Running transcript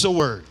the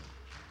word.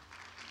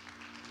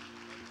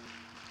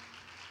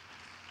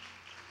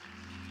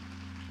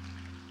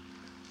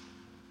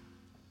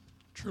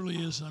 Truly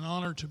is an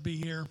honor to be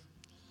here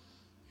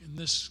in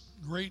this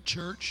great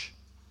church.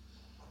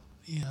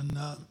 And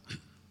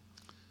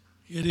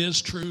it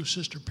is true,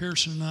 Sister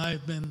Pearson and I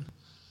have been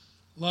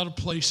a lot of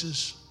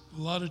places,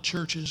 a lot of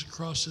churches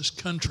across this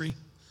country.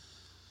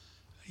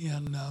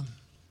 And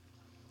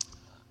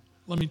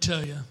let me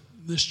tell you,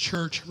 this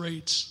church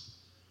rates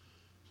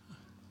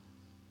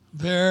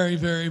very,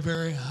 very,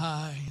 very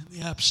high in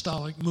the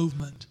apostolic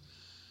movement.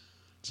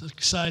 It's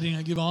exciting.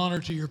 I give honor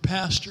to your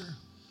pastor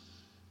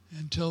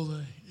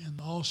and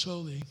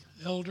also the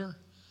elder.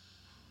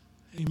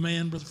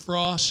 Amen, Brother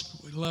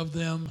Frost. We love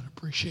them and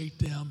appreciate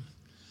them.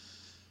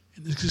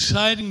 And it's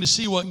exciting to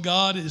see what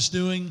God is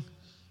doing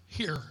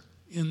here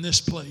in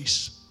this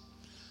place.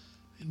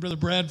 And Brother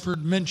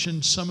Bradford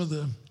mentioned some of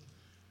the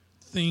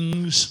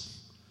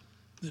things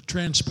that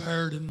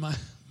transpired in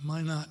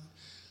Minot,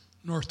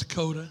 North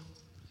Dakota.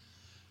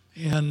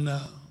 And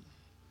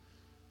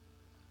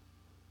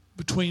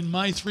between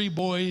my three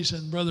boys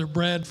and Brother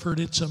Bradford,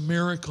 it's a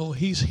miracle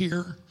he's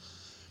here.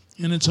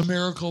 And it's a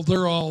miracle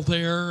they're all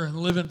there and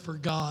living for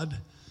God.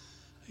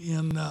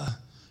 And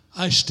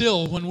I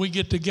still, when we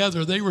get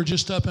together, they were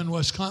just up in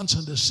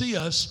Wisconsin to see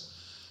us.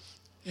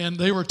 And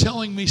they were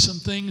telling me some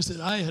things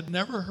that I had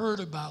never heard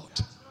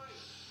about.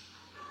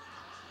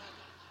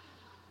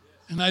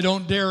 And I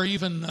don't dare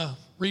even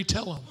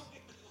retell them.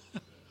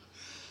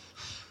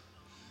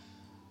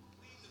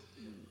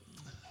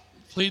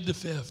 Plead the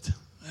fifth.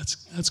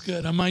 That's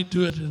good. I might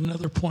do it at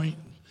another point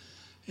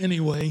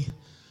anyway.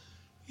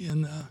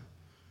 And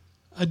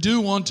I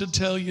do want to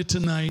tell you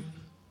tonight,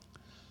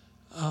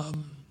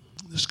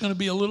 this is going to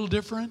be a little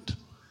different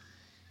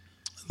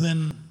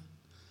than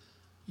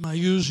my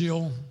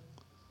usual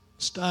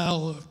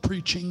style of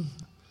preaching.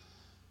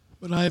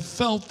 But I've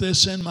felt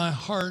this in my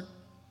heart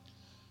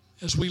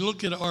as we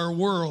look at our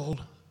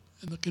world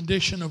and the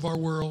condition of our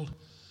world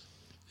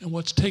and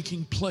what's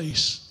taking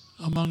place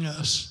among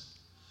us.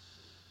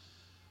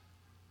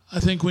 I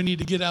think we need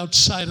to get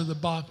outside of the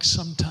box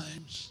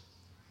sometimes.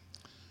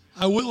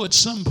 I will at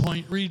some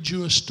point read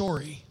you a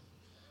story,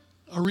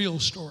 a real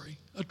story,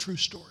 a true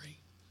story.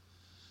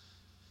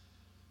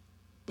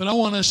 But I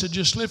want us to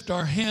just lift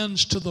our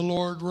hands to the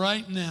Lord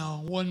right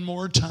now one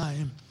more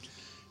time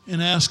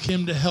and ask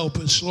Him to help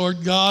us.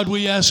 Lord God,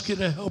 we ask You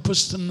to help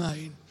us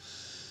tonight.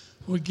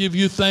 We give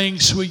You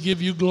thanks. We give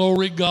You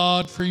glory,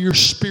 God, for Your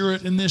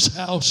Spirit in this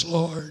house,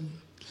 Lord.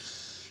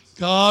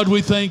 God,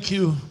 we thank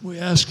You. We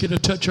ask You to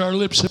touch our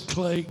lips of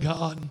clay,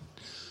 God.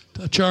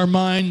 Touch our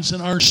minds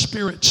and our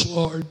spirits,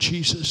 Lord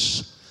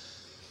Jesus.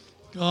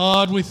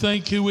 God, we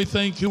thank You, we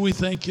thank You, we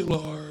thank You,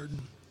 Lord.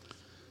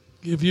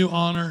 Give You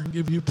honor,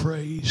 give You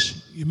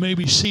praise. You may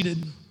be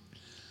seated.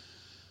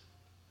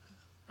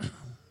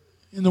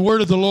 In the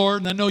word of the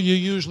Lord, and I know you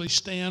usually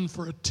stand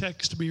for a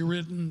text to be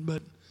written,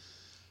 but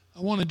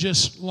I want to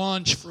just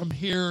launch from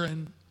here.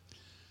 And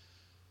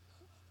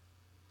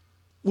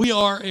we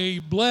are a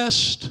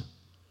blessed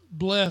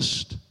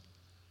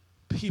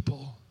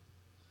people.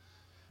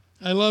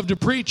 I love to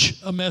preach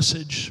a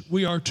message.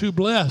 We are too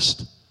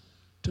blessed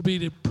to be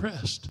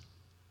depressed.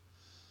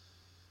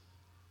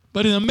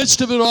 But in the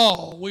midst of it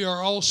all, we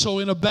are also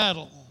in a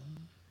battle.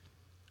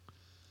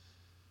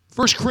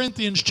 1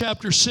 Corinthians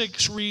chapter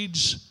 6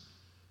 reads,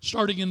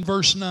 starting in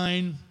verse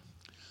 9,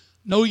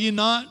 "Know ye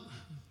not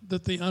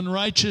that the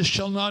unrighteous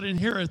shall not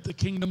inherit the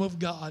kingdom of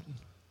God?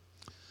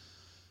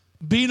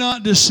 Be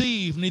not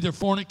deceived, neither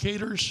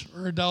fornicators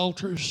or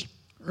adulterers,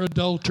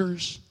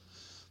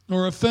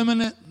 nor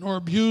effeminate, nor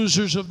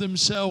abusers of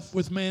themselves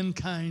with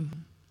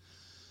mankind,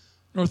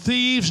 nor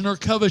thieves, nor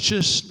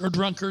covetous, nor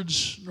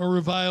drunkards, nor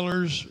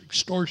revilers,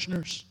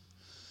 extortioners,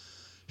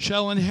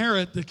 shall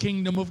inherit the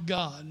kingdom of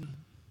God."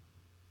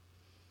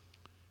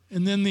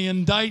 And then the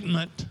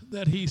indictment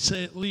that he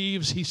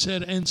leaves, he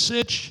said, "And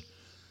such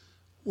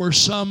were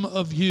some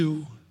of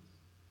you."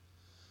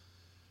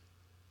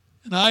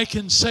 And I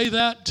can say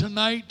that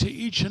tonight to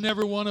each and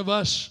every one of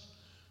us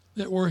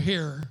that were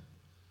here.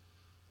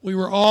 We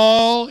were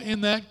all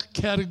in that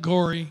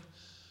category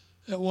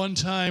at one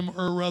time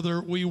or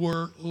other. We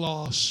were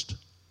lost.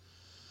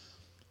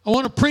 I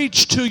want to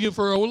preach to you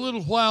for a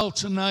little while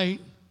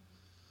tonight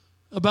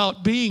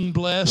about being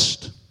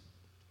blessed,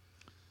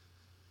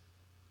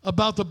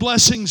 about the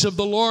blessings of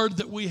the Lord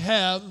that we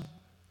have.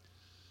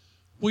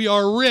 We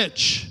are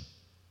rich.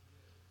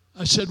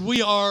 I said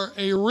we are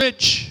a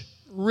rich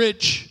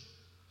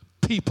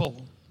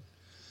people.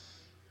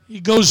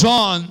 He goes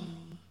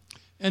on,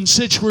 "And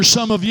such were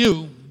some of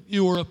you.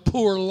 You were a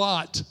poor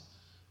lot."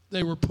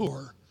 They were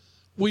poor.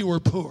 We were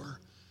poor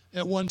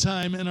at one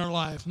time in our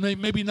life.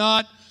 Maybe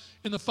not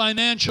in the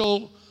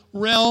financial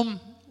realm,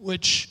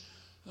 which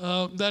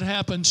that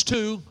happens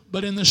too,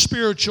 but in the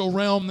spiritual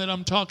realm that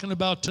I'm talking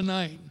about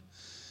tonight.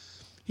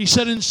 He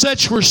said, "And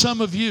such were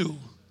some of you,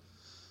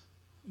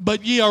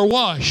 but ye are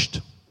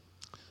washed,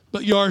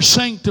 but ye are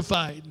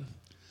sanctified.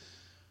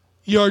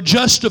 Ye are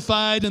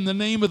justified in the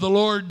name of the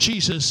Lord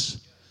Jesus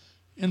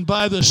and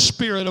by the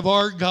Spirit of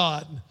our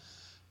God.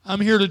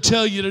 I'm here to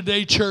tell you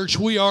today, church,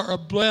 we are a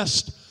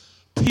blessed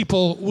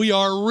people. We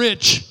are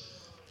rich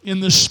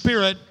in the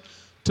Spirit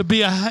to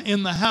be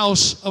in the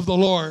house of the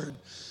Lord.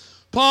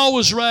 Paul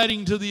was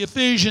writing to the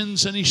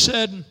Ephesians, and he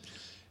said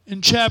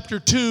in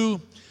chapter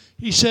 2,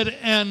 he said,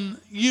 "And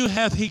you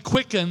hath he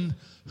quickened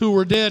who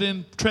were dead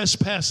in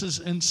trespasses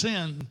and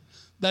sin."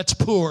 That's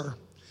poor.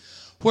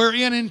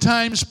 "Wherein in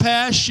times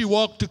past you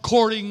walked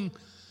according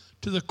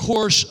to the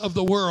course of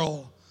the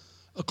world,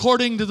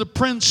 according to the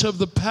prince of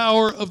the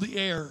power of the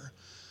air,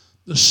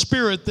 the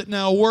spirit that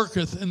now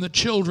worketh in the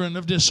children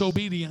of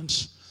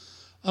disobedience,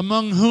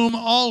 among whom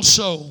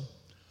also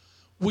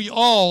we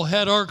all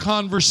had our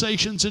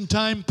conversations in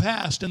time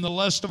past in the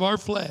lust of our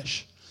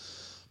flesh,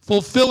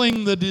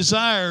 fulfilling the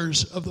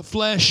desires of the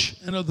flesh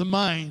and of the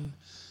mind,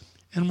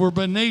 and were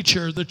by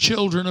nature the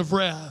children of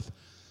wrath,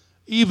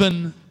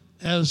 even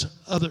as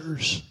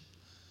others."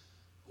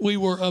 We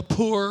were a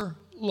poor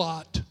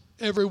lot,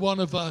 every one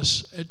of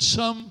us, at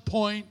some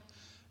point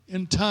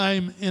in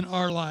time in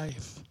our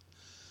life.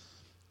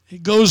 He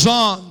goes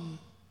on.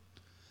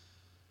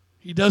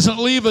 He doesn't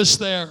leave us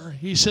there.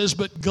 He says,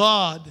 "But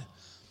God,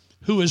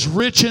 who is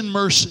rich in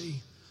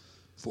mercy,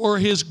 for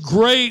his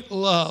great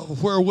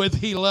love wherewith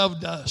he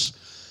loved us,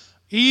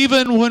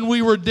 even when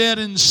we were dead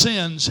in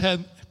sins, hath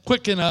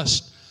quickened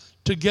us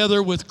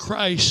together with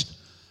Christ.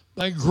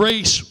 By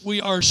grace we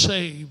are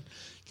saved."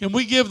 Can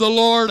we give the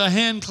Lord a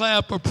hand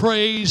clap of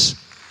praise?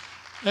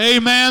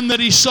 Amen, that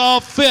he saw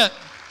fit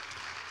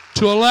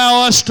to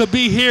allow us to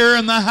be here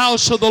in the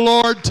house of the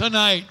Lord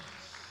tonight.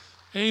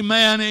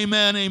 Amen,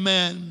 amen,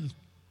 amen.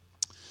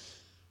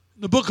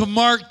 In the book of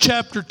Mark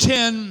chapter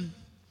 10,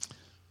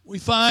 we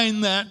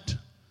find that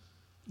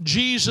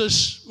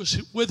Jesus was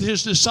with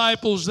his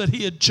disciples that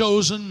he had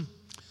chosen,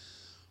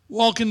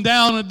 walking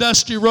down a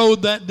dusty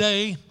road that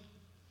day.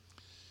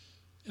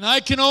 And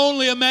I can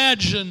only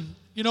imagine,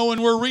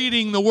 when we're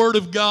reading the Word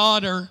of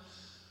God or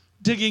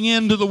digging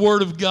into the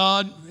Word of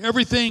God,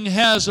 everything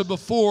has a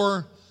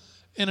before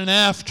and an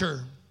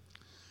after.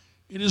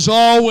 It is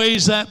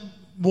always that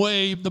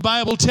way. The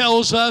Bible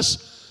tells us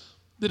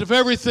that if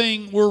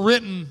everything were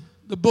written,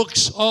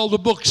 all the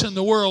books in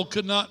the world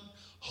could not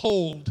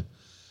hold.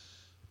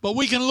 But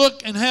we can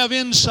look and have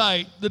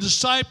insight. The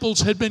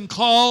disciples had been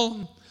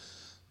called.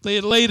 They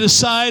had laid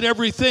aside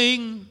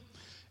everything,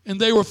 and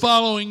they were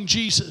following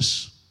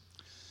Jesus.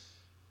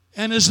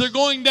 And as they're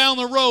going down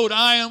the road,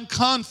 I am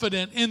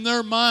confident in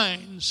their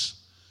minds,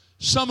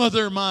 some of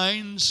their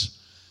minds,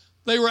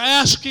 they were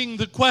asking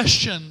the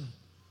question,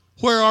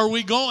 where are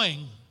we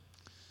going?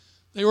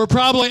 They were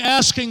probably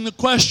asking the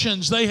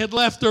questions. They had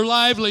left their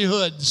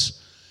livelihoods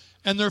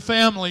and their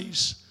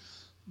families.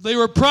 They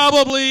were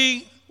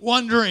probably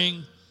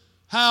wondering,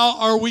 how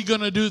are we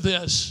going to do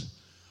this?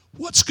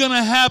 What's going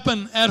to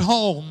happen at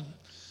home?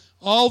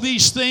 All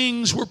these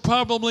things were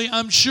probably,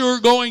 I'm sure,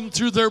 going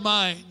through their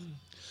mind.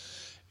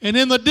 And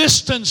in the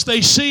distance,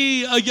 they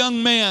see a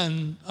young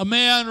man, a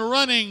man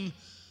running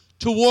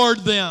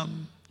toward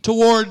them,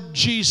 toward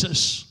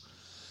Jesus.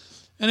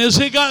 And as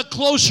they got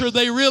closer,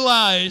 they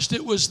realized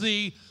it was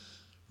the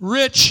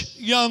rich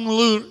young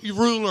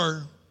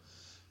ruler.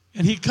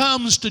 And he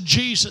comes to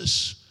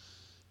Jesus.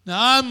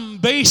 Now, I'm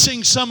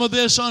basing some of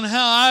this on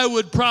how I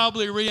would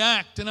probably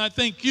react, and I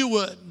think you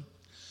would.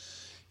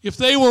 If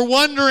they were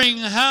wondering,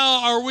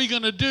 how are we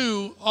going to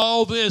do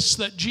all this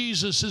that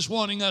Jesus is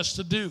wanting us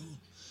to do?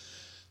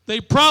 They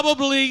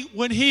probably,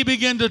 when he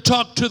began to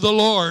talk to the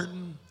Lord,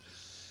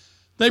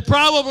 they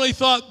probably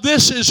thought,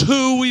 this is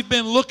who we've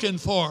been looking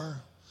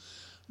for.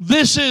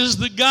 This is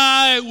the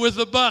guy with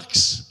the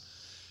bucks.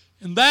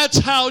 And that's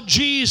how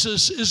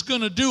Jesus is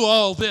going to do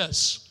all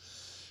this.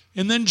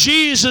 And then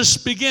Jesus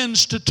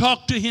begins to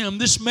talk to him.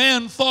 This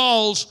man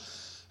falls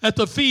at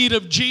the feet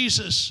of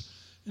Jesus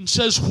and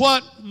says,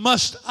 "What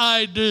must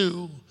I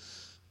do?"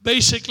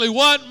 Basically,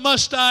 what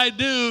must I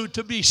do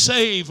to be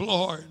saved,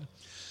 Lord?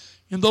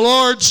 And the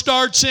Lord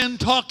starts in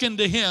talking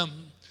to him.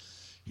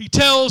 He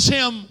tells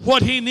him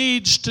what he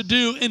needs to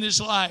do in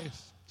his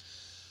life.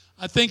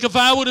 I think if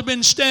I would have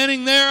been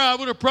standing there, I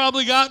would have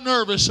probably got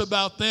nervous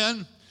about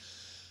then.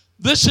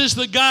 This is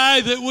the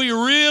guy that we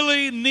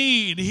really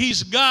need.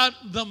 He's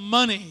got the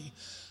money.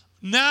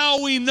 Now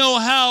we know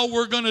how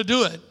we're going to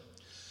do it.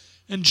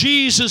 And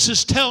Jesus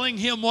is telling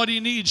him what he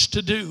needs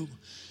to do.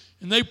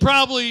 And they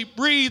probably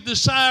breathed a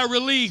sigh of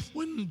relief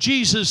when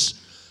Jesus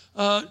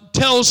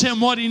tells him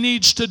what he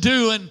needs to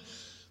do. And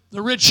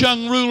the rich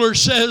young ruler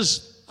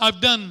says, "I've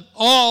done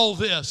all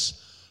this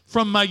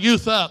from my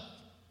youth up."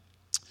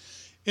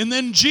 And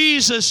then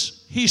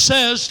Jesus, he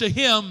says to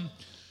him,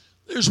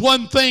 "There's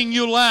one thing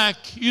you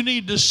lack. You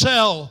need to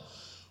sell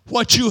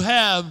what you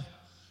have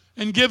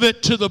and give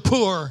it to the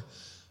poor."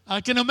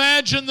 I can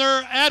imagine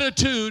their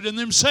attitude and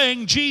them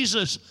saying,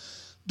 "Jesus,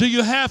 do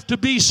you have to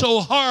be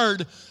so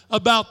hard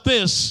about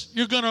this?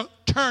 You're going to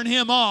turn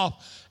him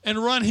off and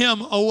run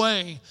him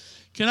away."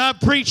 Can I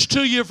preach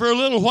to you for a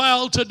little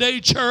while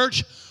today,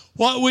 church?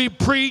 What we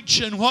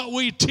preach and what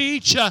we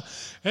teach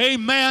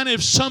Amen.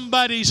 If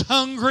somebody's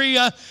hungry,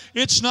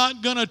 it's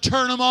not going to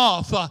turn them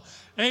off.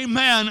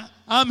 Amen.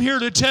 I'm here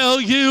to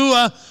tell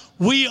you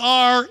we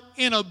are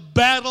in a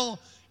battle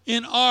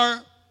in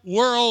our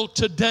world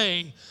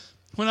today.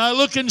 When I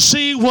look and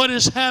see what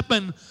has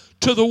happened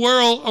to the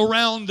world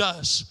around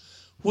us,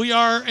 we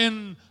are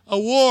in a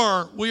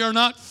war. We are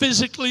not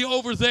physically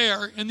over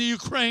there in the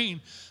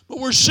Ukraine, but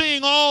we're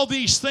seeing all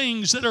these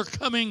things that are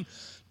coming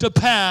to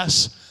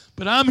pass.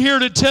 But I'm here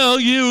to tell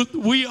you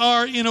we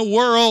are in a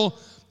world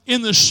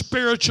in the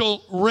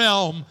spiritual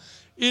realm.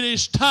 It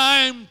is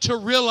time to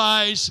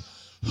realize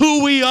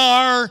who we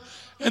are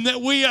and that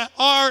we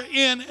are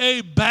in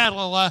a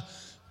battle.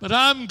 But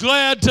I'm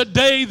glad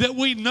today that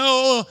we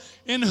know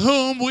in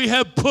whom we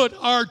have put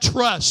our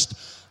trust,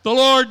 the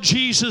Lord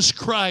Jesus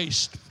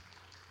Christ.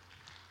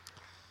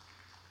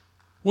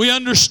 We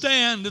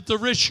understand that the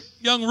rich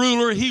young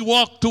ruler, he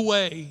walked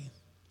away.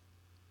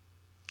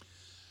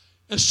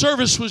 As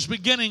service was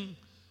beginning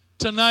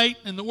tonight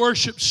and the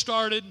worship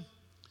started,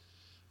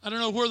 I don't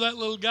know where that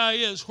little guy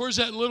is. Where's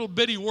that little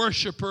bitty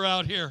worshiper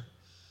out here?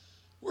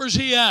 Where's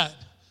he at?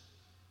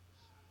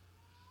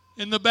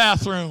 In the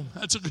bathroom.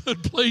 That's a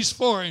good place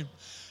for him.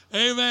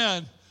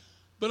 Amen.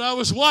 But I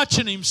was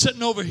watching him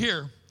sitting over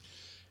here,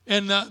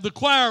 and the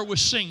choir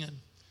was singing,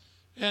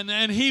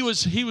 and he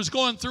was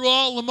going through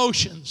all the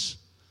motions,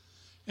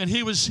 and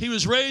he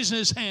was raising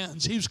his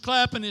hands, he was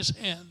clapping his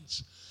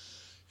hands,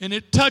 and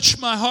it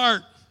touched my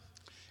heart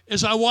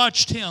as I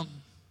watched him.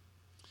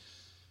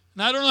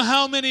 And I don't know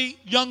how many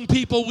young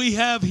people we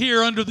have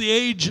here under the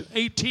age of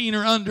 18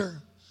 or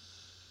under,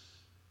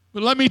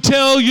 but let me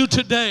tell you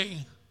today,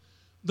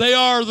 they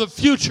are the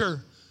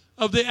future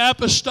of the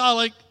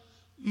apostolic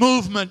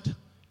movement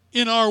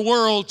in our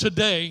world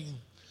today.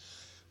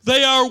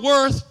 They are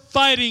worth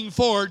fighting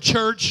for,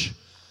 church.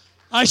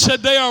 I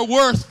said they are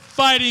worth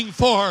fighting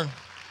for.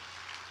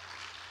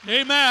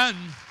 Amen.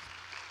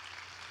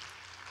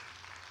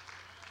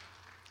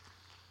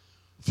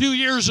 A few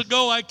years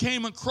ago, I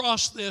came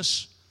across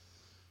this,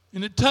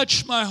 and it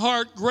touched my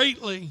heart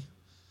greatly,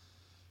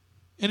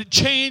 and it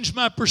changed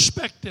my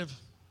perspective.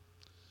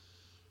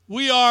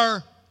 We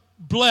are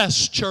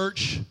blessed,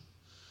 church.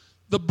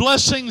 The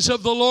blessings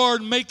of the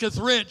Lord maketh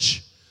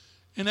rich,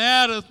 and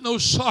addeth no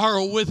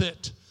sorrow with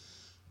it.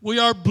 We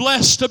are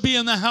blessed to be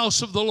in the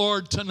house of the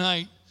Lord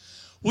tonight.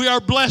 We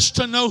are blessed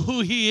to know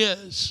who He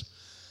is.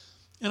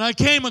 And I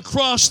came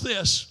across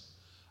this.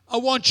 I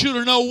want you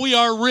to know we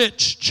are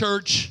rich,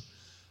 church.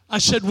 I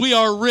said we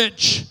are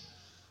rich.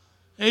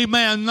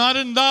 Amen. Not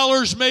in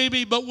dollars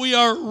maybe, but we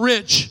are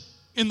rich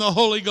in the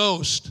Holy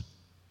Ghost.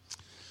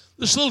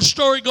 This little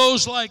story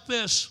goes like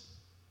this.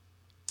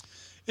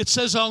 It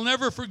says, I'll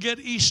never forget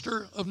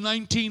Easter of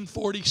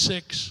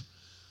 1946.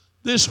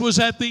 This was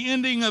at the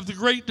ending of the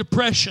Great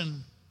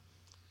Depression.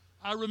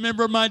 I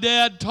remember my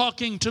dad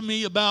talking to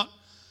me about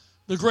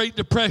the Great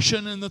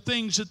Depression and the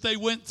things that they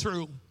went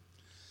through.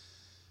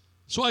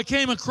 So I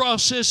came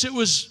across this. It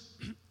was,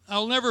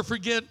 I'll never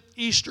forget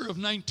Easter of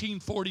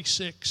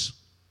 1946.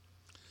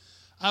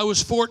 I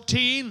was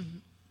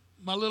 14.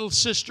 My little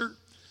sister,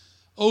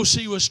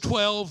 Osie, was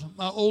 12.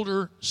 My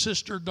older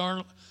sister,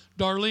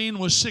 Darlene,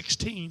 was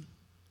 16.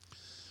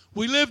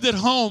 We lived at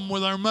home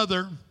with our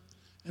mother,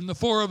 and the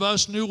four of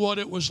us knew what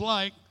it was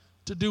like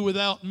to do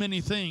without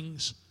many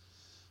things.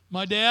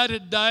 My dad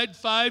had died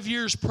 5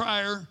 years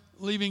prior,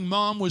 leaving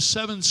Mom with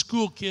 7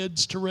 school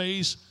kids to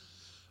raise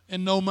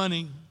and no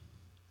money.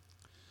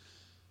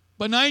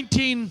 By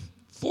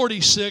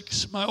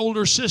 1946, my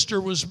older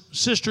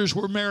sisters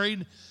were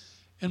married,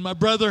 and my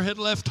brother had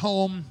left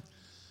home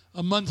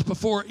a month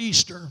before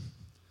Easter.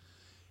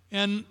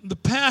 And the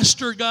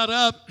pastor got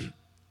up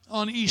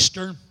on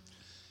Easter,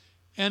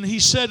 and he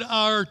said,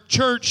 our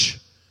church,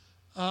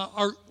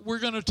 we're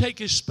going to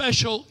take a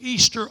special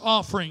Easter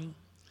offering.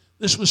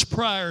 This was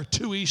prior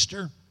to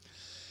Easter.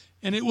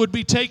 And it would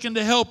be taken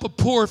to help a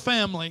poor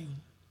family.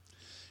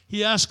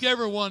 He asked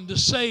everyone to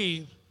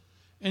save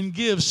and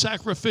give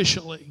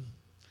sacrificially.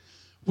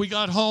 We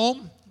got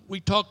home. We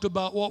talked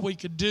about what we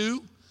could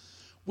do.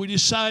 We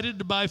decided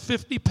to buy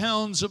 50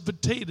 pounds of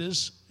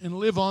potatoes and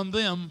live on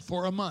them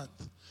for a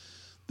month.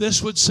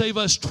 This would save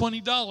us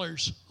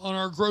 $20 on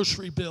our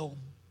grocery bill.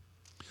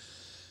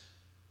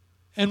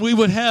 And we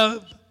would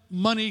have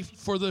money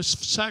for the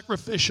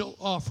sacrificial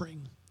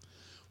offering.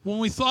 When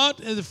we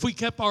thought if we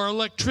kept our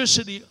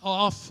electricity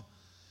off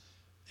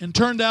and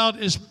turned down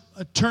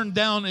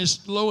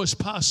as low as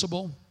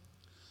possible,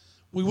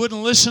 we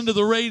wouldn't listen to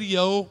the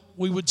radio,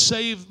 we would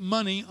save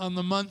money on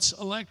the month's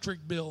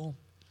electric bill.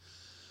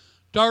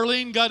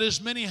 Darlene got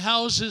as many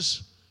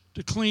houses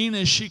to clean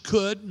as she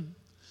could,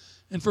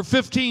 and for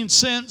 15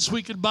 cents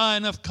we could buy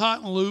enough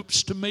cotton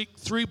loops to make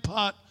 3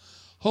 pot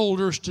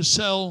holders to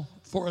sell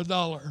for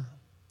 $1.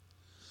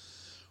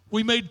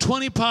 We made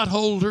 20 pot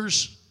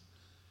holders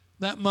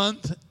that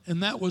month,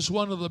 and that was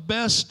one of the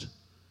best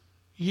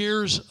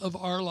years of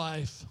our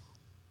life.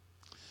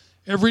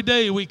 Every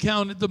day we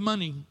counted the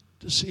money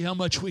to see how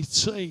much we'd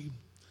saved.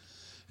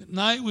 At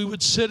night we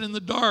would sit in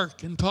the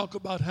dark and talk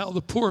about how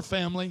the poor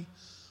family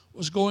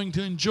was going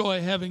to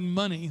enjoy having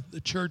money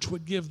the church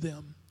would give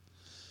them.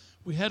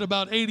 We had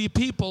about 80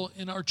 people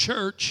in our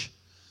church,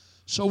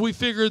 so we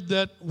figured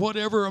that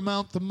whatever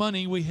amount the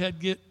money we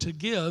had to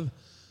give,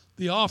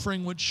 the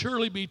offering would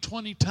surely be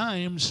 20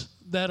 times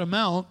that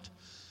amount.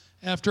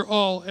 After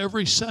all,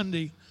 every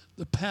Sunday,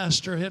 the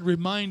pastor had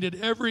reminded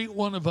every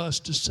one of us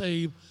to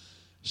save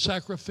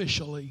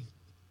sacrificially.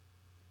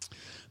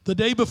 The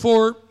day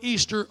before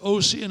Easter,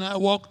 O.C. and I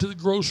walked to the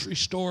grocery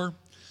store,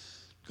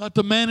 got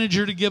the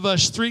manager to give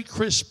us 3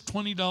 crisp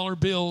 $20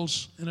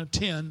 bills and a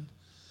 10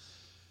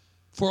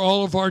 for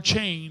all of our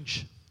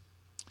change.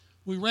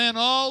 We ran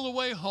all the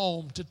way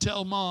home to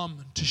tell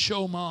Mom, to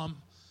show Mom.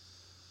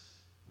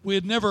 We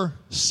had never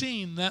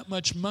seen that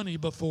much money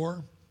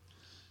before.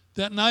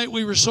 That night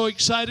we were so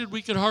excited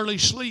we could hardly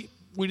sleep.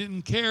 We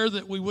didn't care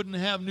that we wouldn't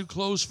have new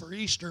clothes for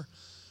Easter.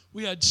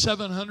 We had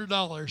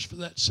 $700 for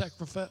that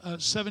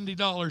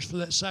 $70 for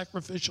that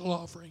sacrificial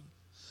offering.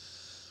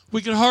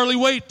 We could hardly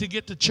wait to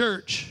get to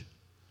church.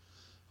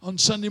 On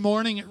Sunday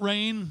morning it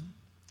rained.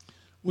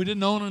 We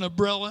didn't own an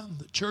umbrella.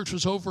 The church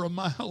was over a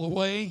mile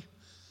away.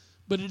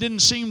 But it didn't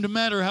seem to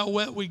matter how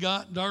wet we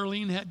got.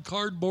 Darlene had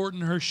cardboard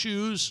in her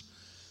shoes,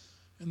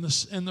 and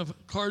the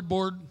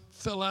cardboard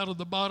fell out of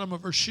the bottom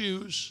of her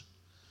shoes.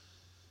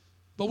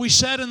 But we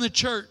sat in the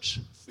church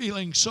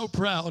feeling so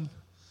proud.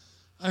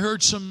 I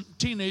heard some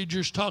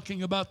teenagers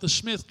talking about the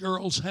Smith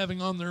girls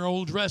having on their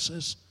old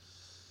dresses.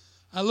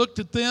 I looked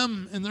at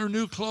them in their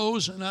new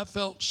clothes, and I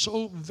felt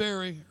so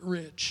very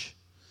rich.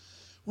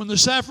 When the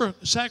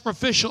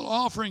sacrificial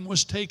offering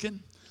was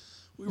taken,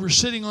 we were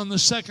sitting on the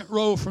second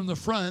row from the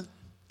front.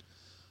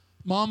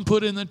 Mom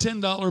put in the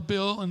 $10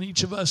 bill, and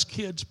each of us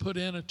kids put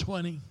in a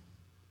 20.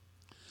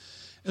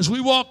 As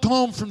we walked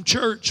home from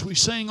church, we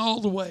sang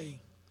all the way.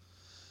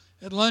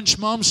 At lunch,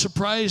 Mom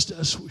surprised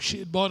us. She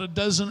had bought a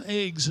dozen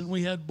eggs, and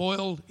we had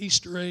boiled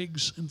Easter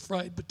eggs and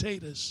fried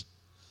potatoes.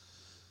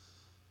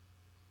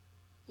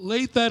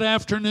 Late that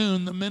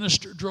afternoon, the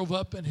minister drove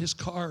up in his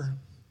car.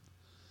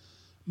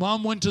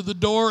 Mom went to the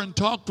door and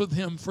talked with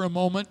him for a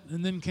moment,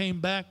 and then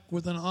came back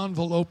with an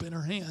envelope in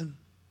her hand.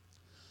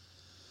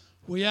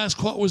 We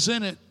asked what was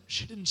in it.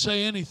 She didn't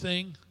say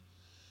anything.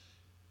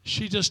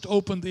 She just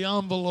opened the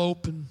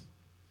envelope and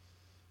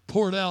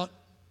poured out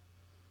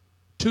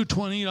 2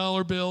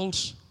 $20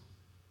 bills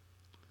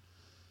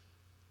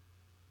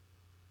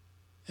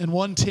and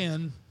 1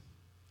 $10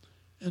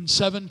 and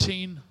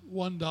 17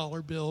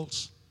 $1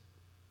 bills.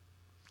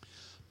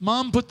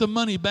 Mom put the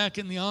money back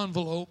in the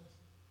envelope,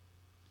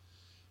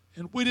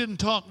 and we didn't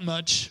talk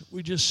much.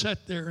 We just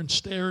sat there and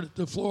stared at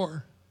the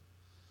floor.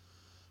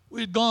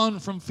 We had gone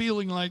from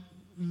feeling like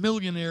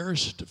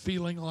millionaires to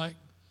feeling like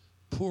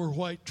poor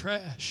white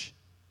trash.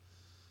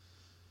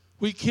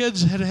 We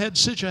kids had had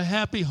such a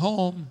happy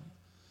home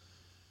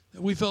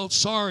that we felt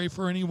sorry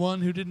for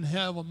anyone who didn't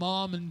have a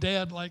mom and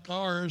dad like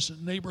ours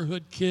and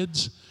neighborhood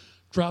kids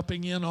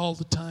dropping in all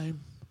the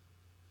time.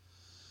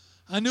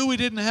 I knew we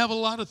didn't have a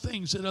lot of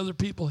things that other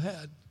people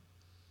had,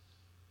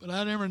 but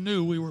I never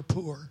knew we were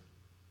poor.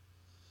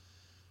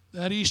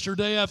 That Easter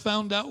day I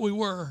found out we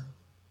were.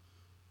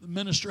 The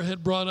minister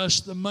had brought us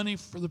the money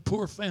for the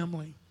poor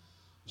family,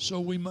 so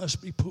we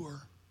must be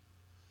poor.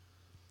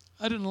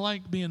 I didn't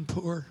like being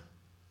poor.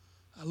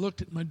 I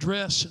looked at my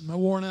dress and my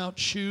worn out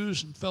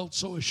shoes and felt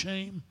so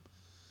ashamed.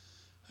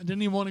 I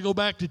didn't even want to go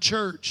back to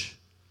church.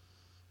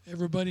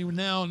 Everybody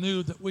now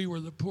knew that we were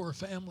the poor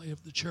family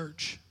of the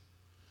church.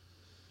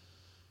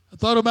 I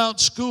thought about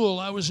school.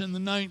 I was in the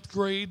 9th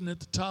grade, and at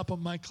the top of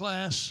my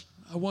class,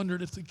 I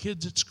wondered if the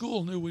kids at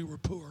school knew we were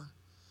poor.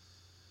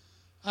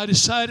 I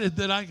decided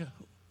that I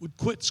would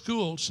quit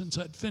school since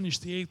I'd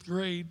finished the 8th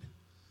grade.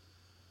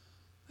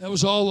 That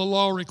was all the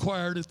law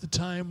required at the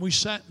time. We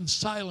sat in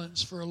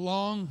silence for a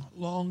long,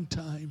 long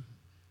time.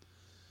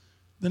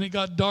 Then it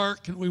got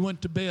dark and we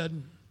went to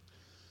bed.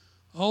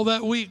 All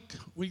that week,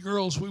 we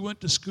girls, we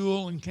went to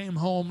school and came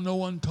home. No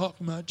one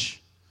talked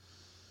much.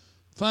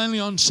 Finally,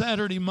 on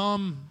Saturday,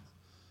 Mom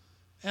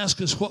asked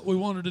us what we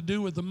wanted to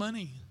do with the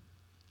money.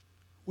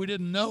 We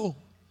didn't know.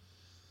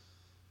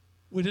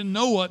 We didn't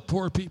know what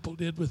poor people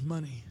did with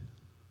money.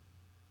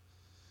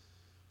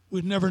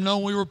 We'd never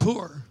known we were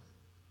poor.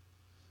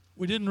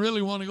 We didn't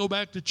really want to go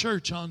back to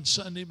church on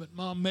Sunday, but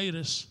Mom made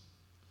us.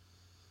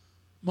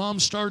 Mom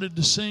started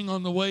to sing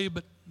on the way,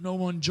 but no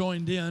one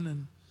joined in,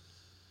 and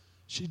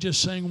she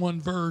just sang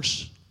one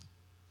verse.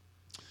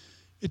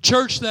 At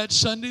church that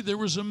Sunday, there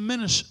was a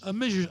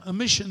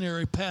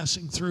missionary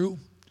passing through,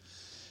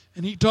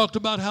 and he talked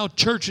about how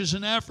churches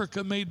in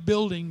Africa made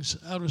buildings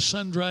out of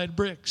sun-dried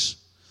bricks,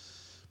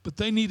 but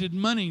they needed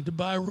money to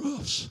buy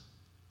roofs.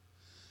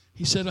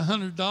 He said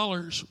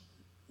 $100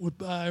 would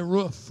buy a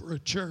roof for a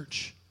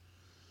church.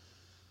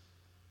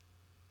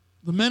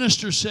 The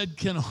minister said,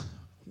 "Can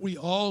we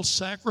all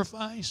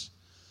sacrifice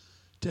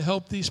to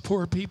help these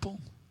poor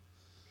people?"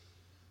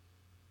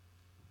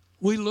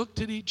 We looked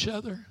at each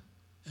other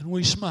and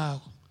we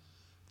smiled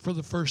for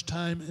the first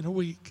time in a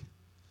week.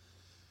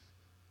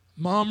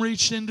 Mom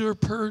reached into her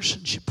purse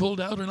and she pulled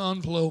out an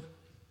envelope.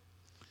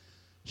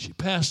 She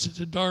passed it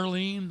to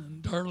Darlene,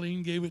 and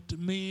Darlene gave it to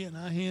me, and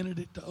I handed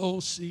it to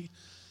O.C.,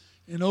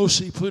 and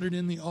O.C. put it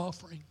in the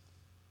offering.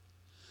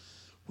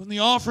 When the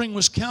offering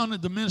was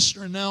counted, the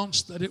minister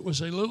announced that it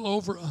was a little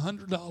over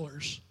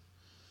 $100.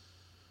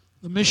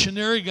 The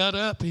missionary got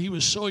up. He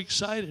was so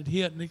excited. He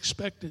hadn't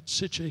expected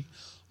such a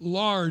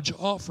large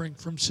offering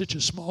from such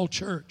a small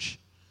church.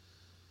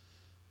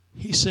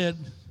 He said,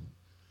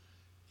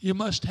 "You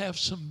must have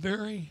some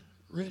very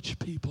rich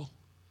people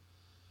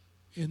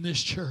in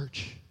this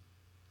church."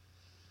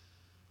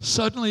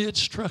 Suddenly it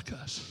struck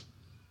us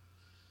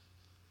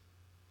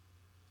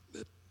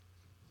that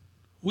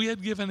we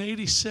had given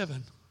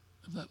 87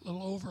 of that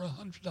little over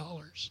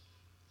 $100.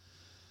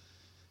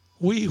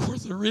 We were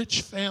the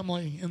rich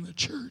family in the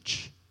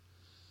church.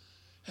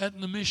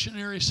 Hadn't the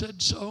missionary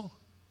said so?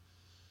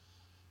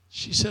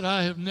 She said,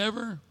 "I have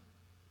never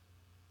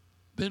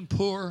been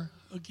poor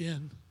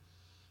again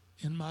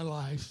in my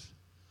life."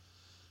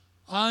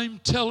 I'm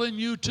telling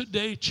you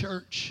today,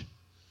 church,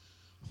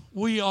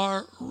 we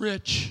are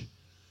rich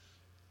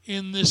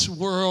in this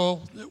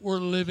world that we're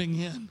living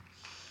in.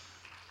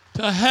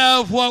 To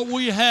have what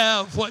we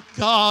have, what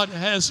God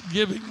has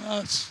given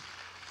us.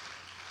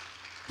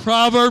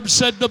 Proverbs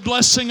said, "The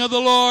blessing of the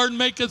Lord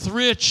maketh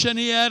rich, and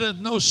he addeth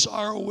no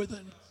sorrow with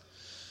it."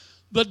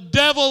 The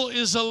devil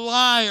is a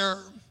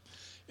liar,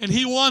 and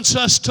he wants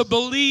us to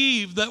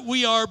believe that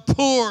we are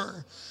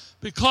poor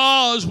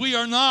because we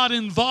are not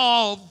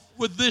involved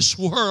with this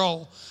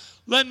world.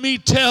 Let me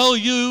tell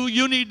you,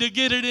 you need to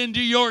get it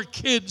into your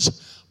kids'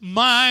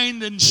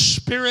 mind and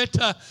spirit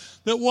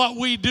that what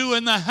we do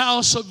in the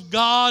house of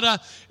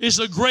God is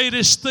the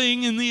greatest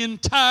thing in the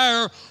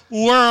entire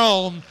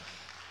world.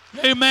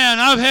 Amen.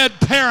 I've had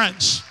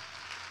parents,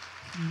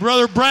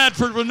 Brother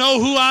Bradford will know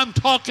who I'm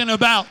talking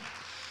about.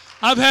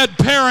 I've had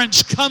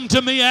parents come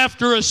to me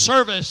after a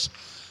service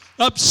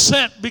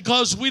upset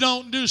because we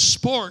don't do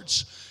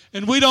sports.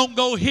 And we don't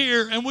go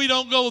here, and we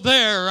don't go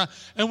there,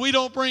 and we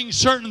don't bring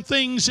certain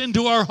things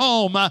into our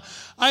home.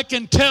 I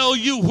can tell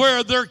you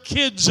where their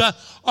kids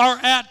are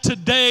at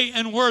today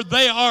and where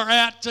they are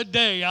at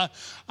today.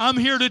 I'm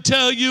here to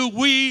tell you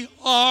we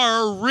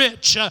are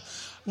rich.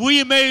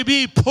 We may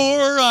be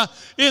poor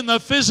in the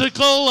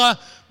physical,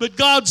 but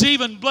God's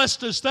even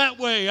blessed us that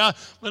way.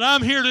 But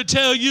I'm here to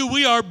tell you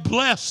we are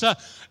blessed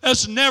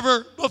as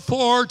never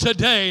before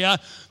today.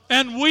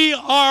 And we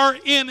are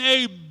in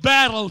a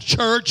battle,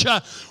 church.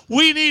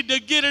 We need to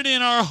get it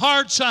in our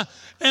hearts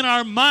and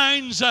our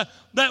minds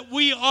that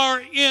we are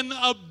in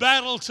a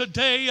battle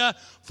today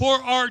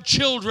for our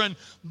children.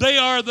 They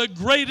are the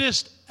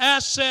greatest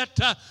asset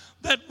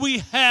that we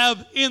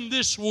have in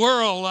this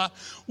world.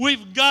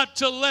 We've got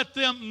to let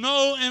them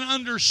know and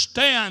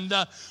understand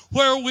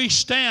where we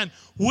stand.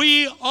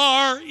 We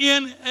are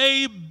in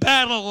a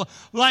battle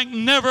like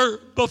never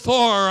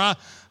before.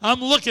 I'm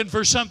looking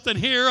for something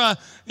here,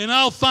 and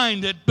I'll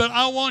find it. But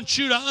I want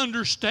you to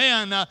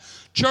understand,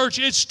 church,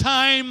 it's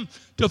time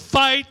to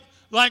fight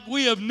like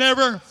we have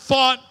never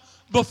fought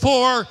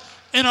before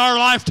in our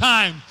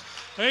lifetime.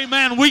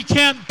 Amen. We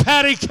can't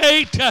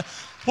paticate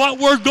what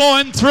we're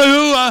going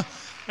through.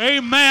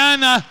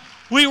 Amen.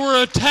 We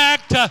were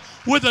attacked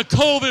with the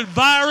COVID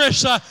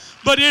virus,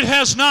 but it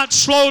has not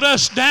slowed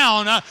us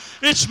down.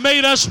 It's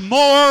made us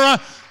more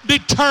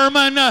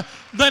determined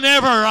than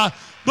ever.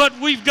 But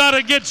we've got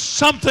to get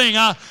something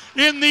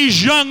in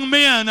these young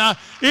men,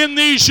 in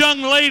these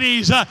young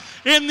ladies,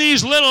 in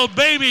these little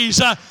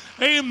babies.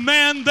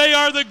 Amen. They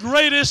are the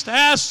greatest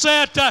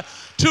asset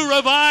to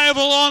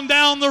revival on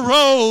down the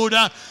road.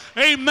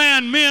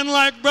 Amen. Men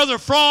like Brother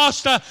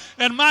Frost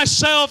and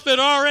myself at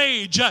our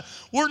age,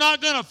 we're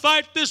not going to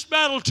fight this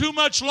battle too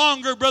much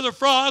longer, Brother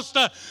Frost,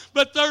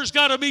 but there's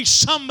got to be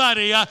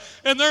somebody,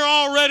 and there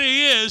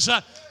already is,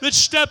 that's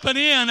stepping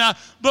in,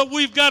 but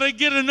we've got to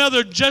get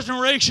another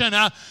generation.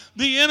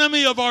 The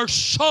enemy of our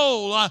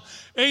soul,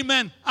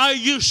 amen. I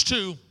used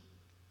to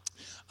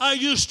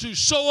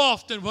so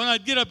often when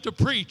I'd get up to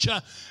preach,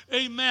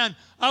 amen,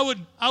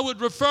 I would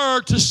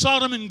refer to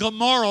Sodom and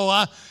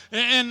Gomorrah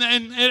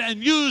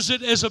and use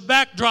it as a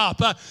backdrop.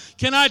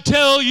 Can I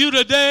tell you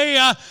today,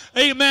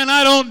 amen,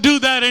 I don't do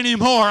that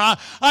anymore.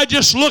 I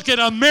just look at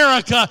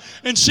America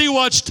and see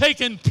what's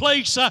taking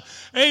place,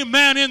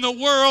 amen, in the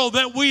world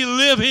that we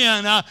live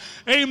in.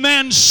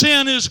 Amen,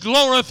 sin is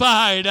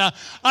glorified.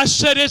 I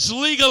said it's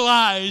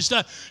legalized.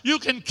 You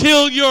can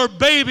kill your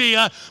baby,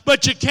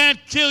 but you can't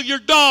kill your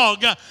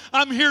dog.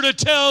 I'm here to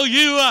tell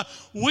you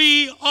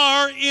we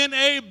are in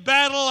a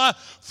battle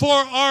for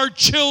our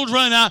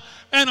children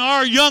and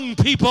our young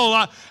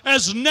people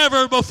as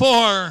never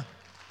before.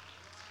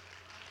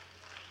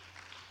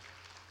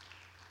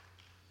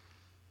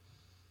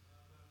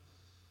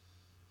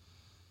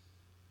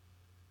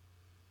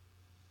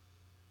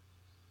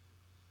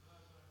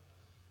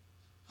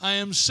 I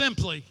am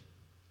simply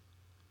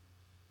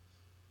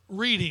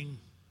reading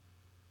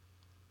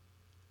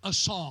a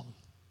song.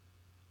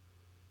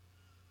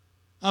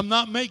 I'm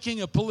not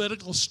making a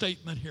political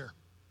statement here.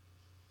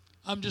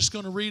 I'm just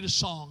going to read a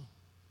song.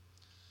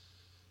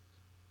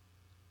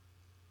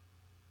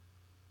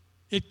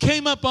 It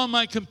came up on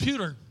my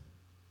computer.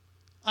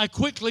 I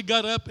quickly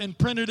got up and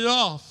printed it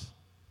off,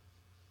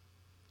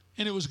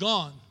 and it was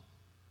gone.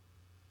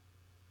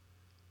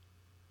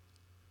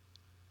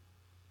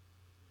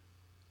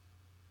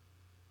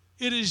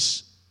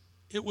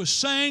 It was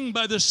sang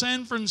by the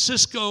San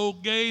Francisco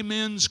Gay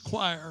Men's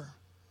Choir,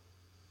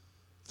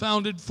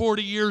 founded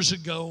 40 years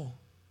ago.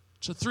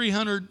 It's a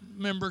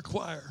 300-member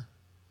choir.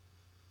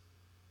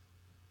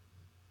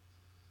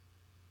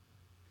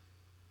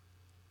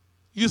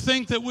 You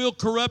think that we'll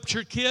corrupt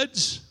your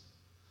kids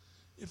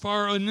if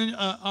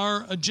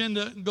our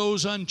agenda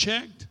goes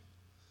unchecked?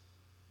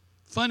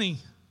 Funny,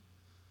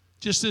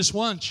 just this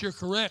once, you're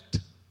correct.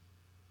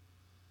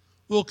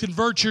 We'll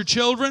convert your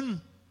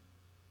children.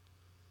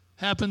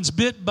 Happens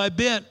bit by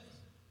bit,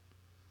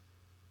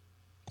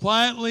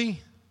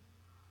 quietly,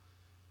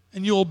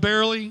 and you'll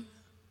barely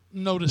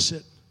notice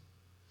it.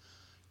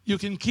 You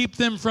can keep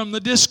them from the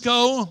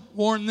disco,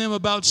 warn them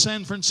about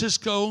San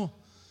Francisco,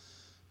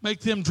 make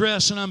them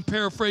dress, and I'm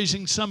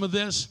paraphrasing some of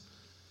this,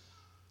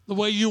 the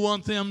way you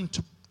want them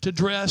to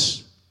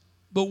dress,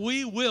 but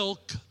we will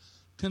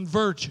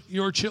convert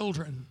your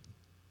children.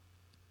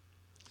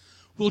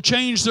 We'll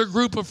change their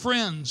group of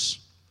friends.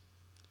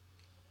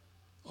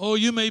 Oh,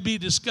 you may be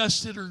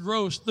disgusted or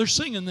gross. They're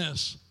singing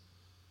this.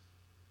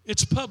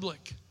 It's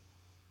public.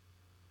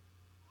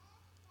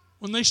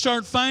 When they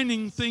start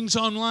finding things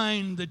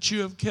online that you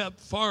have kept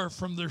far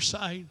from their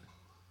sight,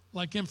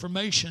 like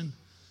information,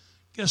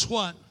 guess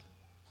what?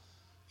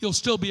 You'll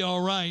still be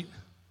all right.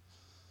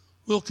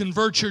 We'll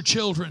convert your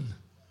children,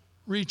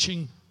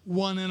 reaching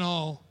one and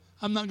all.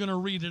 I'm not going to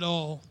read it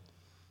all.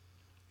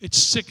 It's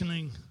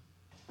sickening.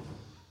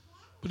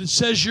 But it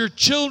says your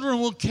children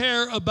will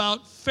care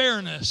about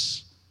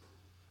fairness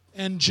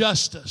and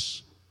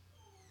justice.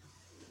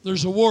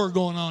 There's a war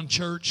going on,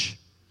 church.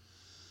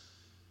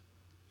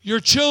 Your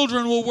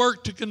children will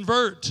work to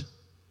convert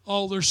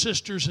all their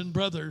sisters and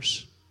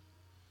brothers.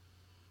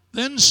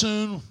 Then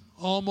soon,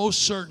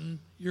 almost certain,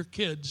 your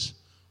kids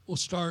will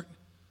start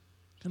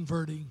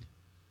converting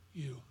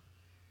you.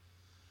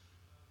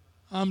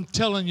 I'm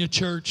telling you,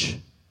 church,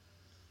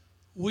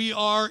 we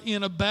are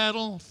in a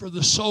battle for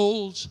the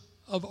souls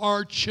of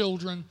our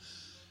children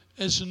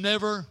as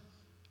never,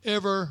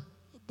 ever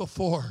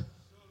before.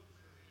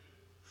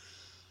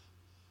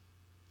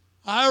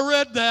 I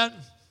read that,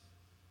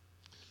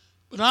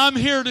 but I'm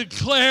here to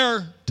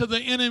declare to the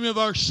enemy of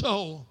our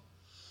soul,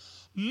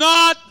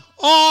 not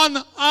on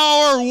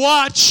our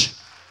watch,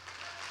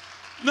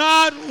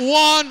 not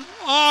on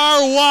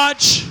our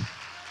watch,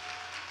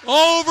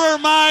 over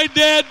my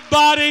dead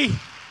body.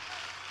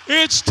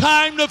 It's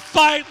time to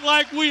fight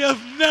like we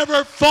have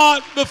never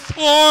fought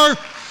before.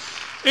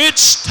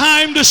 It's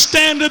time to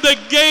stand at the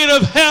gate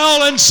of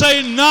hell and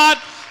say, not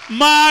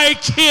my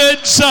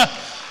kids.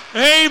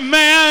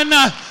 Amen.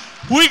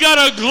 We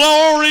got a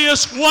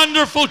glorious,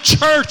 wonderful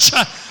church.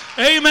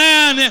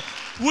 Amen.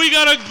 We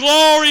got a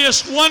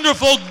glorious,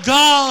 wonderful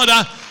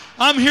God.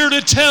 I'm here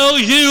to tell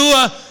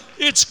you,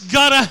 it's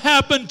got to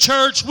happen,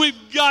 church.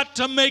 We've got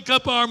to make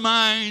up our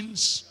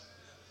minds.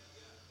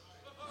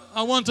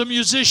 I want the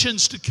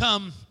musicians to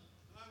come.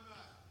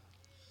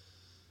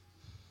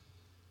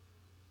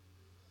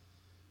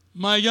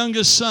 My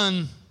youngest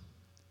son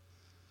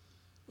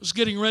was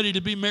getting ready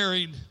to be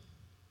married.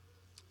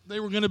 They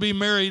were going to be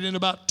married in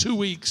about 2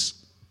 weeks.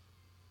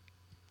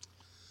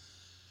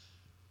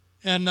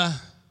 And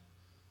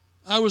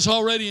I was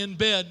already in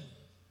bed.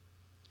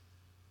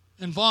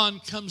 And Vaughn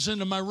comes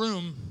into my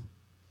room,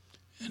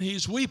 and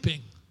he's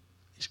weeping.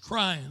 He's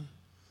crying.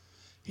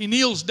 He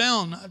kneels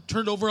down. I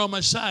turned over on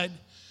my side.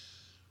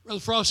 Brother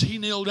Frost, he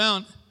knelt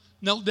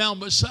down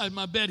beside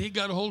my bed. He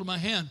got a hold of my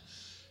hand.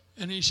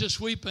 And he's just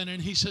weeping,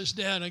 and he says,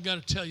 Dad, I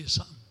got to tell you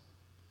something.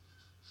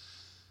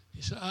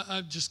 He said,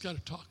 I've just got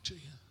to talk to you.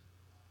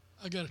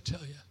 I got to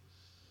tell you.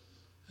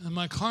 And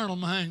my carnal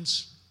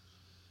mind's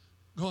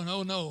going,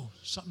 oh no,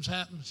 something's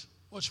happened.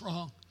 What's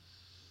wrong?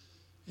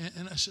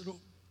 And I said, oh,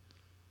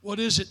 what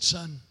is it,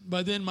 son?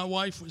 By then my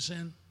wife was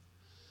in,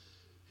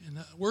 and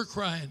we're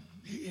crying.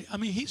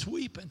 He's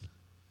weeping.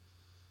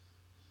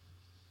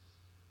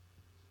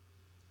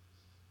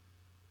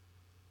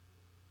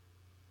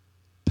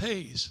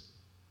 Pays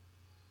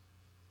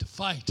to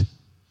fight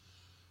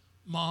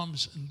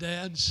moms and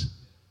dads.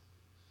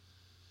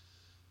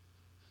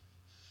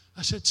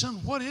 I said, son,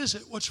 what is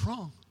it? What's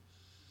wrong?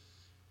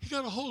 He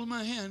got a hold of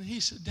my hand. He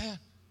said, Dad,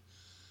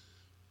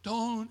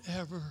 don't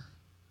ever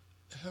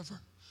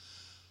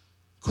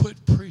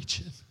quit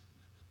preaching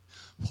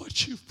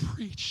what you've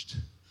preached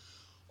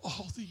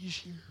all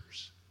these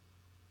years.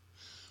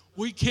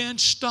 We can't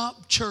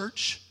stop,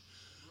 church.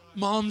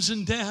 Moms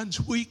and dads,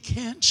 we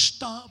can't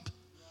stop.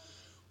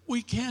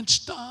 We can't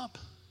stop.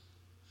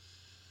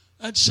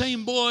 That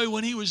same boy,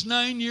 when he was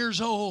 9 years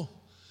old,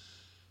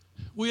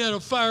 we had a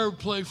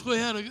fireplace. We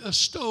had a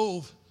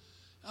stove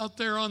out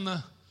there on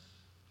the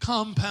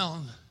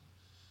compound.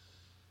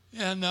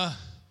 And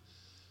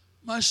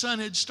my son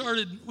had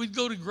started, we'd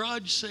go to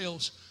garage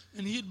sales,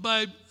 and he'd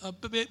buy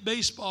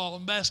baseball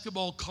and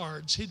basketball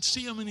cards. He'd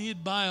see them and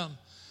he'd buy them.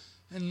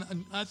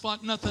 And I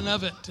thought nothing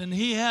of it. And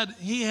he had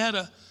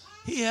a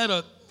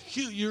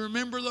you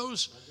remember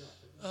those,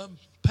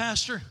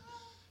 Pastor?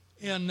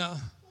 And I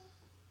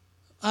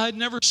had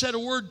never said a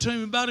word to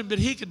him about him, but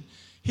he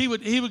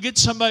would get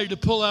somebody to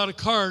pull out a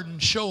card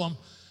and show him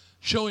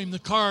the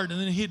card, and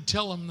then he would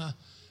tell him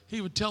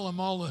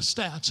all the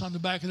stats on the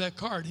back of that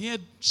card. He had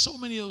so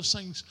many of those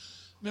things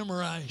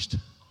memorized.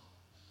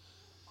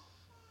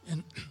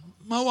 And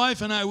my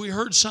wife and I, we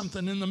heard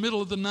something in the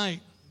middle of the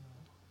night.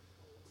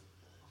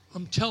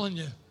 I'm telling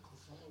you,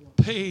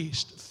 it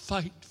pays to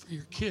fight for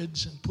your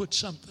kids and put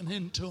something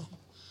into them.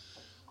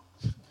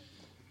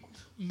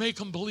 Make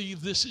them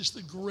believe this is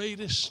the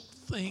greatest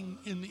thing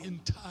in the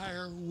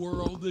entire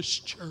world, this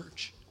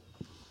church.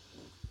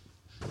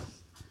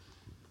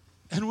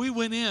 And we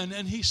went in,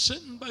 and he's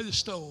sitting by the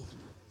stove.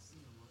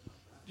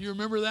 Do you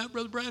remember that,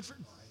 Brother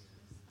Bradford?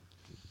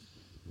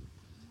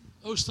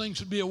 Those things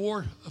would be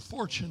worth a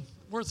fortune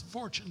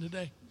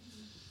today.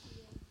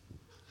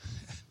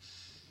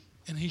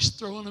 And he's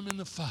throwing them in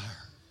the fire.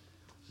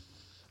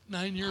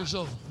 9 years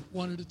old,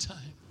 one at a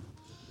time.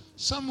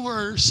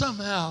 Somewhere,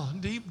 somehow,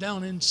 deep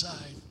down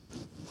inside,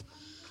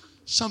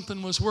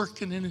 something was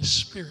working in his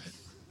spirit.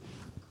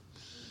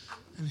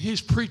 And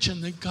he's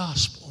preaching the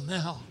gospel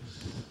now,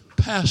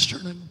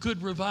 pastoring a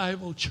good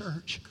revival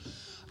church.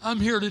 I'm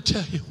here to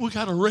tell you, we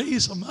got to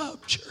raise them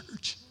up,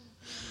 church.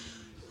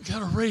 We got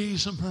to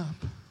raise them up.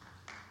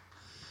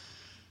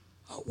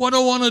 What I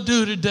want to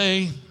do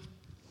today,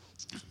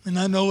 and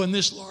I know in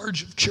this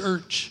large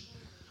church,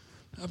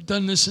 I've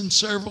done this in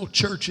several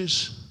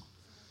churches,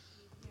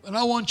 but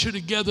I want you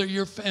to gather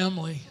your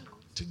family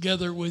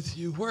together with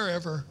you,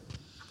 wherever.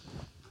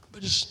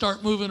 But just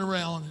start moving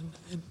around.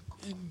 And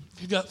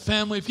if you got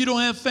family, if you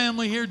don't have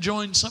family here,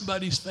 join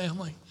somebody's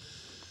family.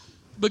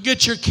 But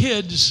get your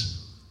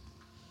kids.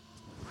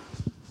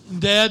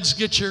 And dads,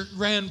 get your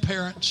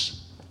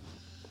grandparents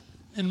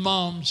and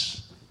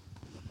moms.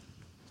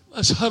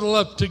 Let's huddle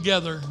up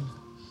together,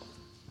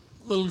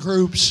 little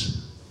groups.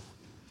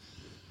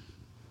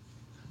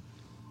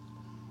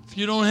 If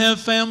you don't have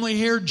family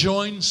here,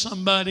 join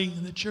somebody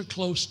that you're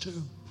close to.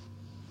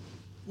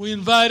 We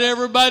invite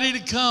everybody to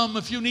come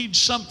if you need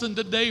something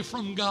today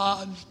from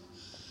God.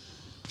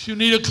 If you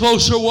need a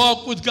closer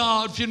walk with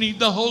God, if you need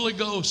the Holy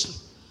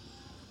Ghost,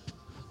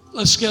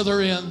 let's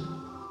gather in.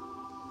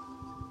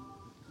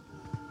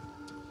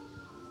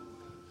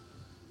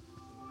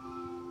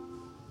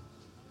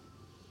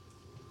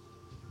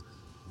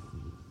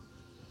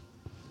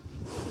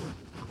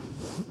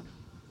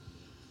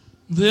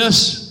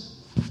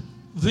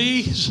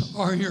 These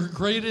are your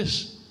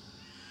greatest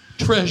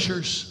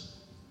treasures.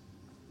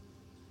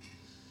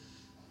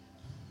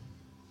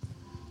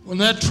 When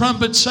that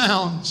trumpet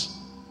sounds,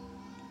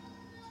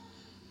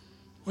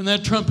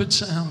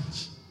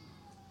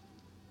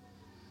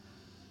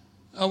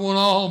 I want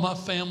all my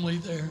family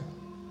there.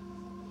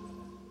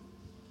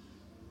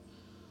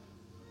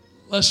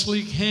 Let's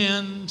link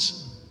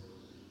hands,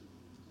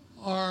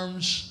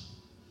 arms.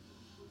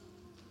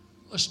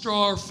 Let's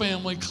draw our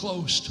family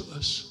close to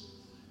us.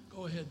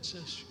 Go ahead,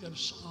 sis. You got a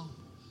song.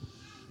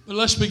 But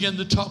let's begin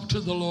to talk to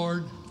the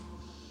Lord.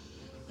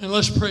 And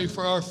let's pray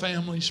for our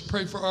families.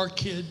 Pray for our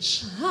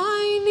kids.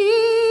 I need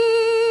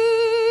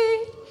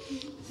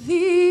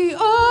thee,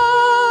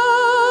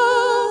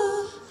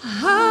 oh,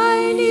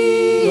 I need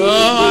thee.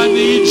 Oh, I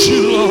need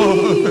you,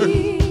 Lord.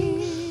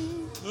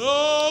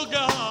 Oh,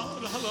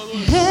 God.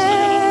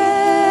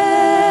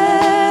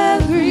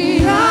 Every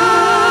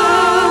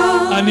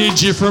hour I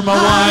need you for my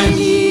wife.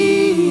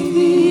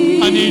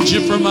 I need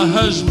you for my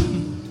husband.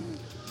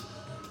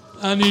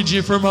 I need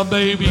you for my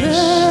babies.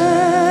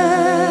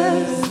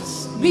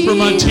 For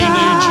my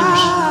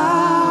teenagers.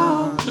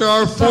 There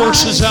are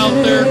forces out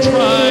there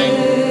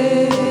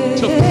trying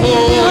to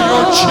pull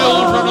your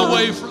children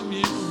away from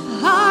you.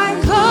 I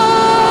come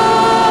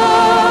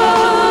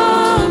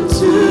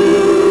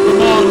to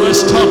Come on,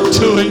 let's talk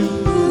to him.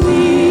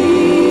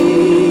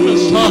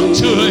 Let's talk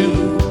to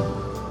him.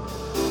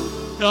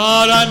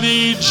 God, I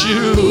need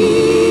you.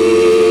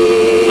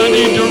 I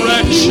need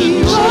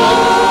directions, Lord.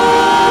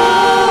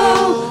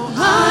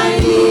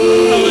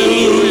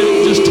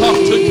 Hallelujah. Just talk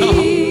to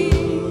God.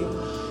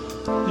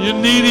 You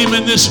need him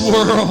in this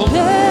world. You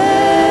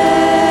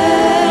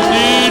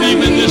need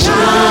him in this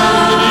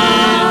world. He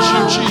needs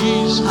you,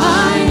 Jesus.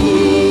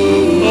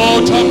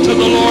 Oh, talk to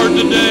the Lord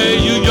today,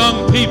 you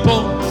young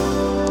people,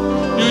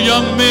 you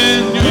young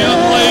men, you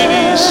young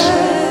ladies.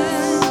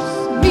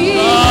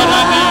 God,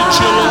 I need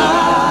you,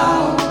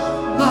 Lord.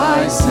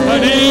 I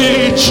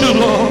need you,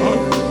 Lord.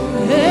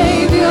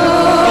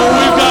 Oh,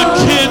 we've got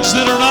kids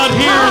that are not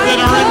here that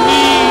are in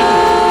need.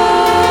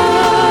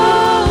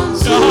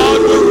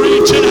 God, we're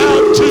reaching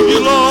out to you,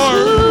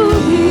 Lord.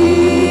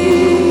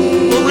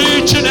 We're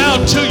reaching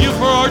out to you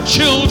for our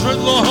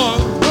children,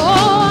 Lord.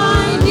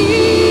 I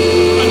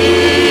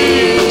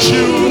need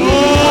you,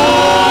 Lord.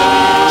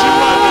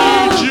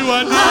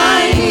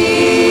 I need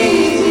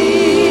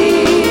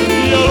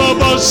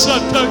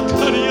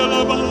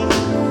you.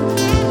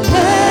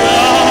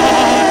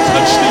 God,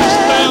 touch these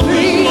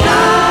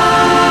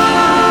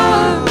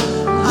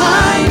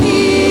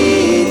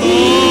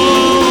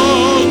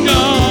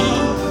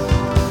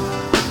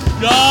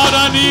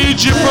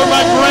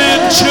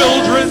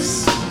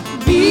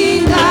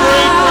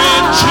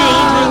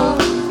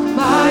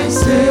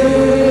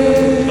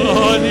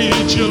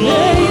need you,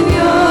 Lord.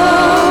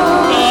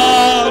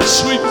 God,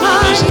 sweep through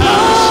this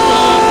house,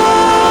 Lord.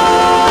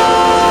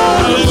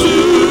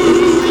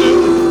 Hallelujah.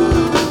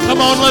 Come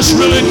on, let's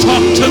really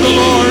talk to the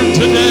Lord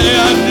today.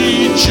 I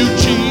need you,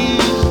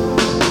 Jesus.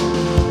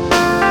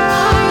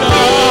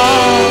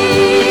 God,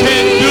 I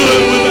can't do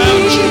it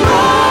without you.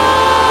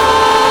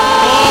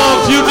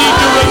 Oh, if you need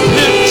to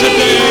repent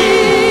today,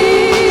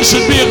 this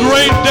would be a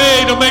great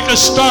day to make a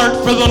start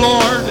for the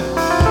Lord.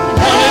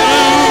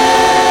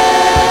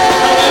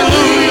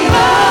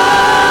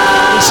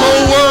 This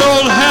whole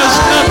world has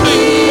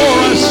nothing for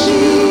us,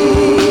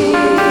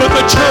 but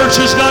the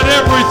church has got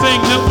everything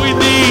that we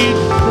need.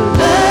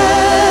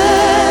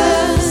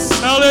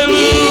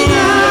 Hallelujah.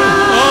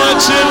 Oh,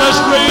 that's it. Let's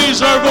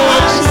raise our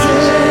voices.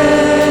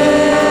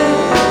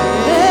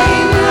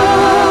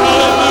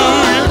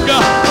 Hallelujah,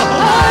 God.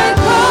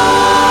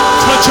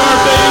 Touch our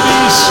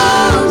babies.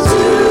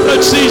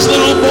 Touch these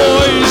little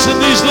boys and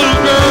these little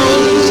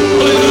girls.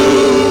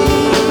 Hallelujah.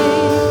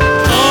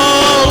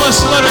 Oh,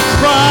 let's let a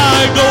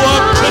cry go up.